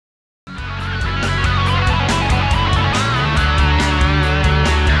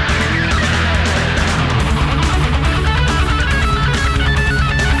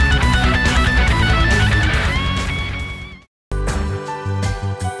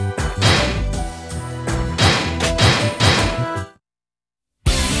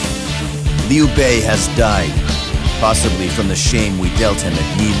Liu Bei has died, possibly from the shame we dealt him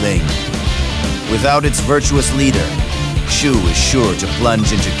at Yiling. Without its virtuous leader, Shu is sure to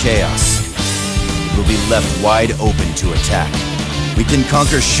plunge into chaos. We'll be left wide open to attack. We can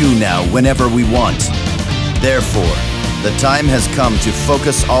conquer Shu now whenever we want. Therefore, the time has come to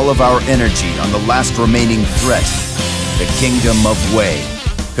focus all of our energy on the last remaining threat, the Kingdom of Wei.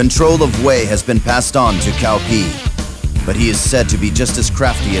 Control of Wei has been passed on to Cao Pi, but he is said to be just as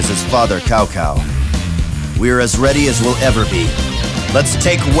crafty as his father Cao Cao. We're as ready as we'll ever be. Let's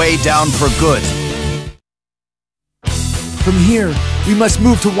take Wei down for good. From here, we must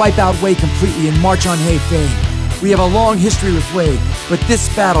move to wipe out Wei completely and march on Hefei. We have a long history with Wei, but this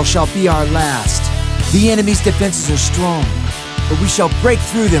battle shall be our last. The enemy's defenses are strong, but we shall break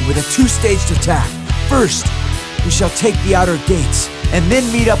through them with a two-staged attack. First, we shall take the outer gates, and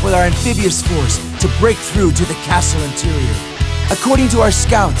then meet up with our amphibious force to break through to the castle interior. According to our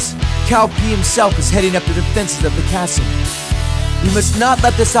scouts, Cao Pi himself is heading up the defenses of the castle. We must not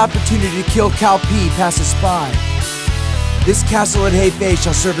let this opportunity to kill Cao Pi pass us by. This castle at Hefei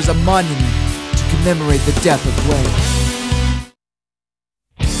shall serve as a monument to commemorate the death of Wei.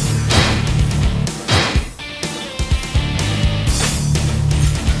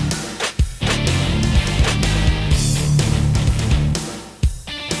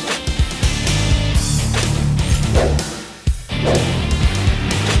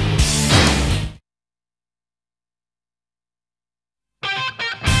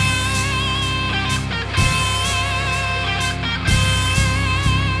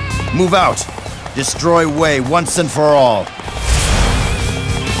 Move out! Destroy Wei once and for all!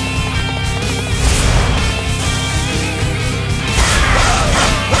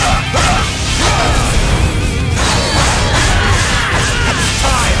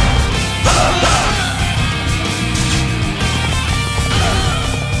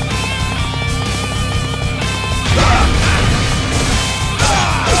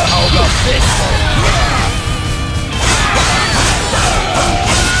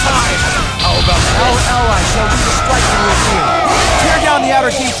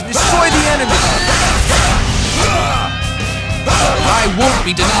 I won't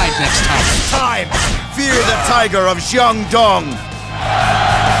be denied next time. Fear the tiger of Jiangdong!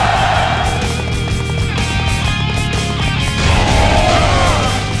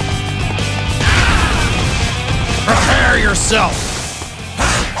 Prepare yourself!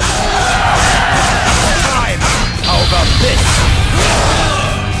 How about this?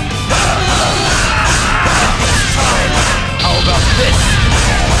 How about this?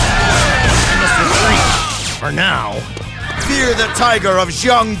 I must retreat. For now. Fear the tiger of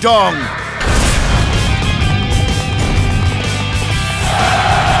Jiangdong!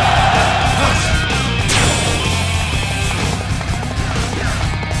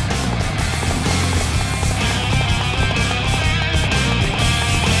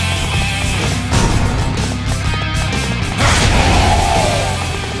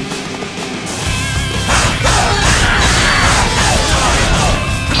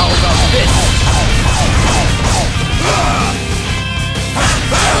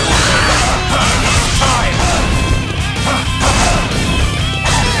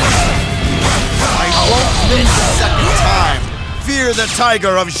 The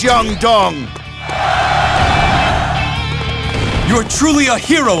tiger of Jiangdong! You're truly a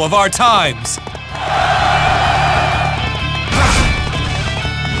hero of our times! The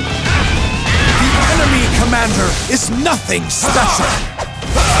enemy commander is nothing special!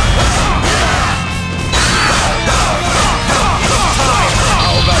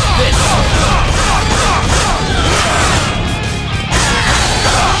 How about this?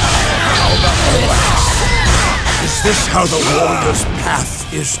 How about this? Is this how the warrior's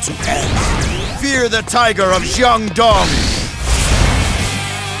path is to end? Fear the tiger of Jiangdong!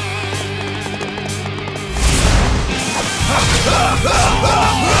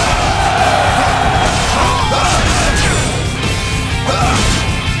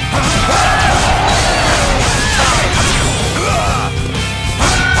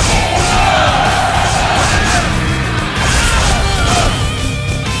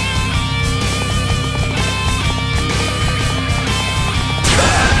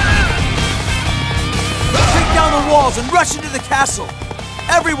 Walls and rush into the castle!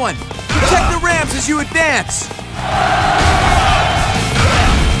 Everyone, protect the rams as you advance!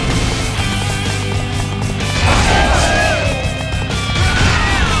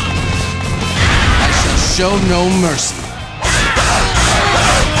 I shall show no mercy.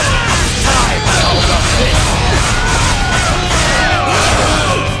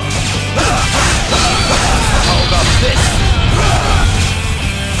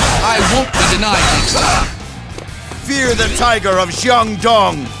 I won't be next time. Fear the tiger of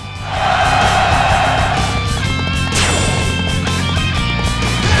Jiangdong!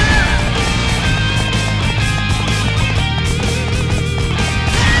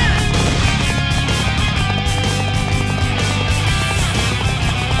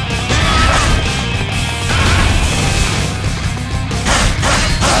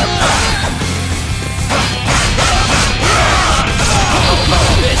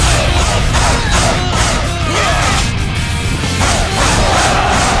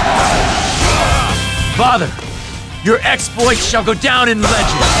 Father, your exploits shall go down in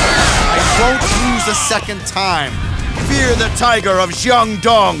legend. I won't lose a second time. Fear the tiger of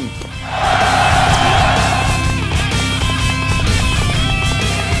Jiangdong!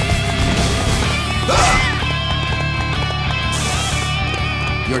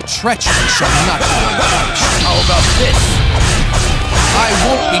 Your treachery shall not go unpunished. How about this? I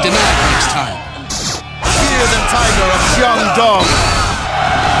won't be denied next time. Fear the tiger of Jiangdong!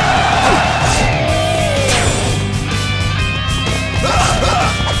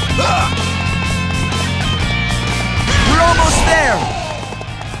 We're almost there!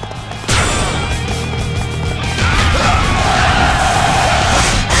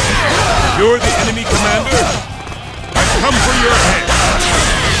 You're the enemy commander? I've come for your head.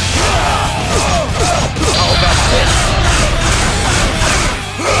 How about this?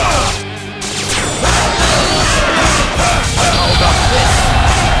 How about this?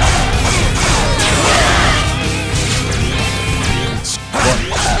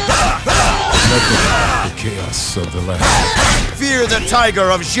 The chaos of the land. Fear the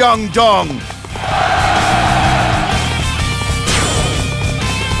tiger of Jiangdong!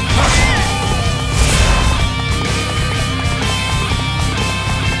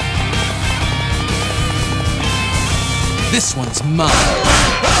 This one's mine.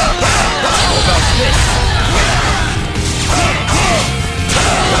 How about this?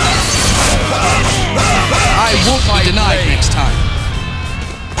 I won't be denied next time.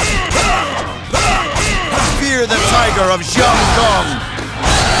 Fear the tiger of Jiangdong!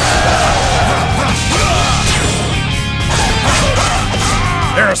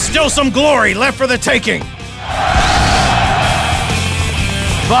 There's still some glory left for the taking.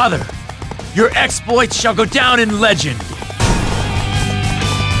 Father, your exploits shall go down in legend.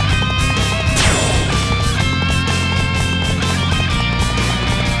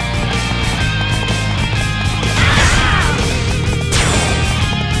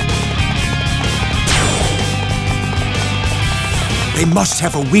 They must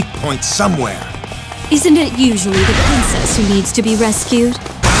have a weak point somewhere. Isn't it usually the princess who needs to be rescued?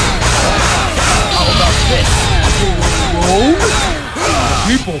 How about this?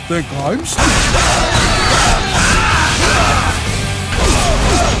 People think I'm stupid.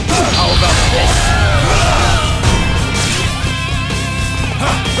 How about this?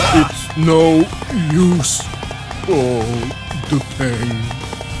 It's no use. Oh, the pain.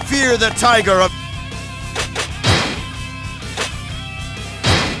 Fear the tiger of...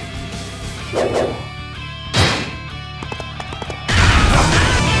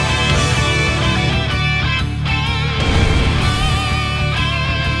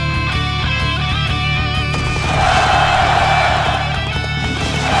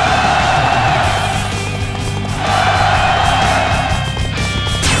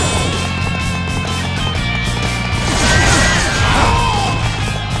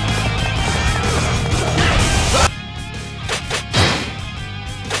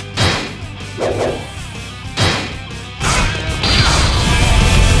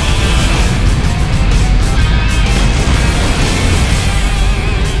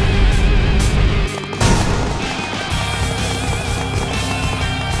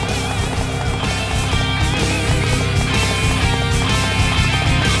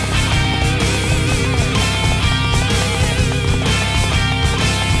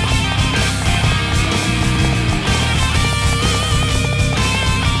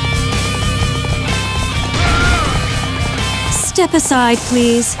 Step aside,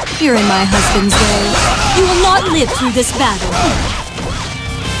 please. You're in my husband's way. You will not live through this battle.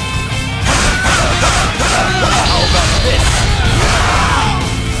 How about this?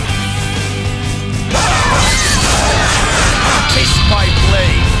 Taste my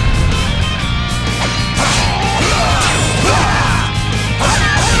blade!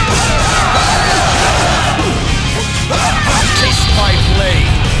 Taste my blade!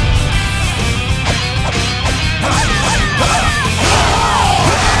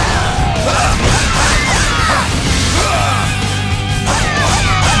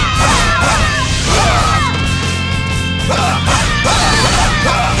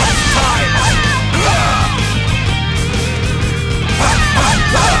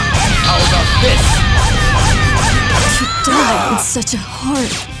 dark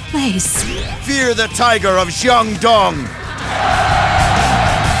place. Fear the tiger of Jiangdong!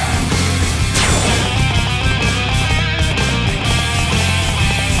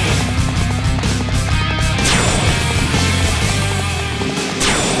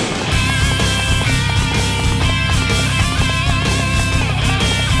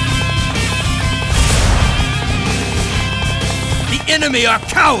 The enemy are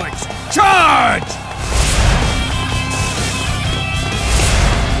cowards! Charge!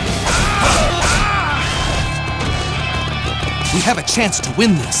 We have a chance to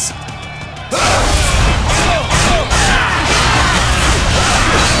win this. How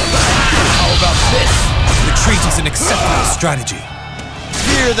about this? Retreat is an acceptable strategy.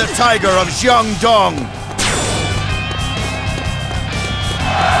 Fear the tiger of Jiangdong!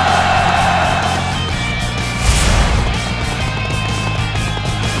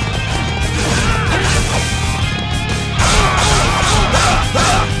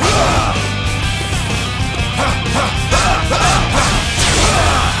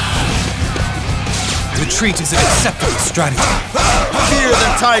 Retreat is an acceptable strategy. Fear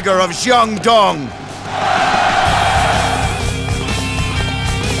the tiger of Jiangdong!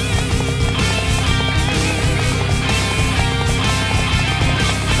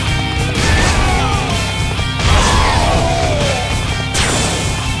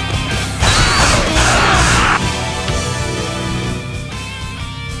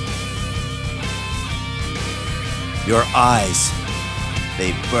 Your eyes,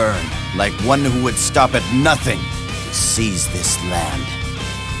 they burn like one who would stop at nothing to seize this land.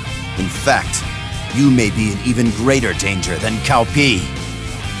 In fact, you may be in even greater danger than Cao Pi.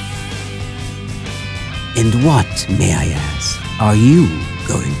 And what, may I ask, are you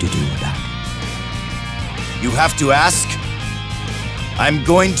going to do about it? You have to ask? I'm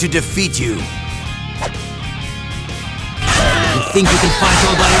going to defeat you. You think you can fight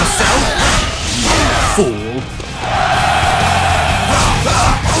all by yourself? You fool!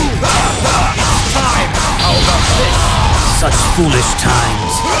 Such foolish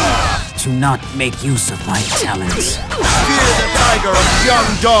times. Do not make use of my talents. Fear the tiger of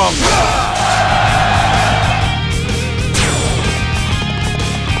Jiangdong!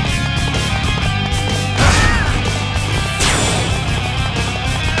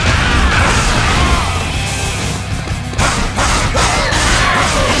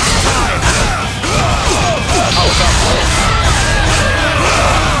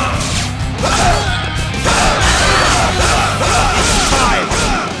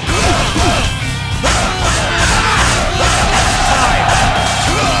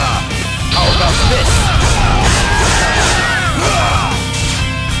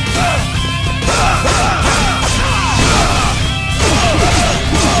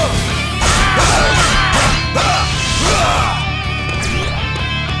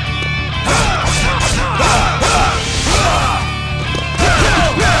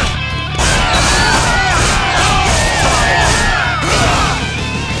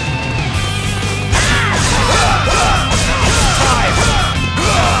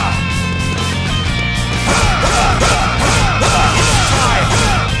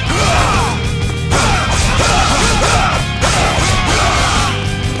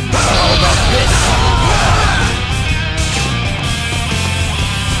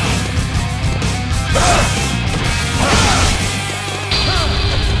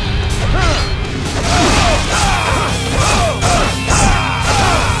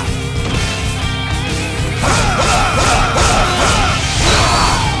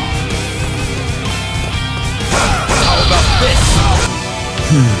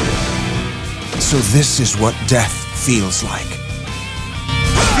 So this is what death feels like.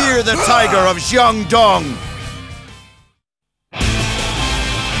 Fear the tiger of Jiangdong!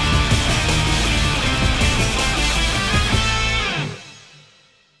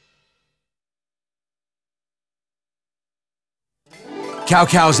 Cao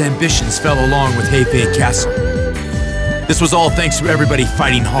Cao's ambitions fell along with Hefei Castle. This was all thanks to everybody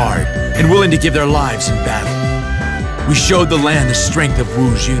fighting hard and willing to give their lives in battle. We showed the land the strength of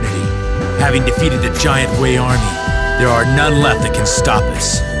Wu's unity. Having defeated the giant Wei army, there are none left that can stop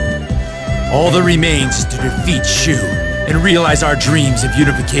us. All that remains is to defeat Shu and realize our dreams of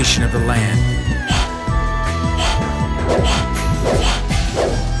unification of the land.